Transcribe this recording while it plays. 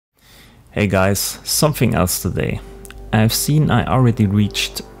Hey guys, something else today. I've seen I already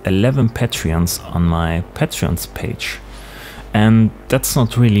reached 11 Patreons on my Patreons page. And that's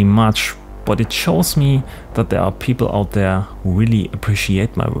not really much, but it shows me that there are people out there who really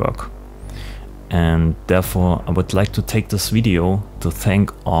appreciate my work. And therefore I would like to take this video to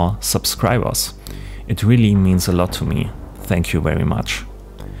thank all subscribers. It really means a lot to me. Thank you very much.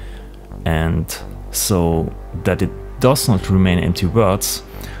 And so that it does not remain empty words,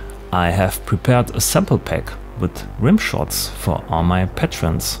 I have prepared a sample pack with rimshots for all my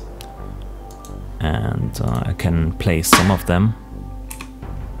patrons. And I can play some of them.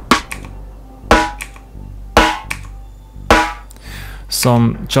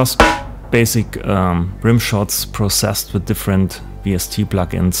 Some just basic rimshots processed with different VST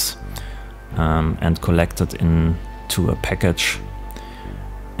plugins and collected into a package.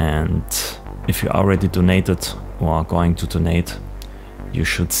 And if you already donated or are going to donate, you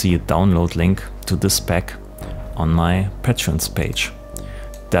should see a download link to this pack on my Patrons page.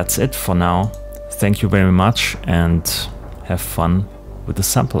 That's it for now. Thank you very much and have fun with the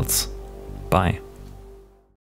samples. Bye.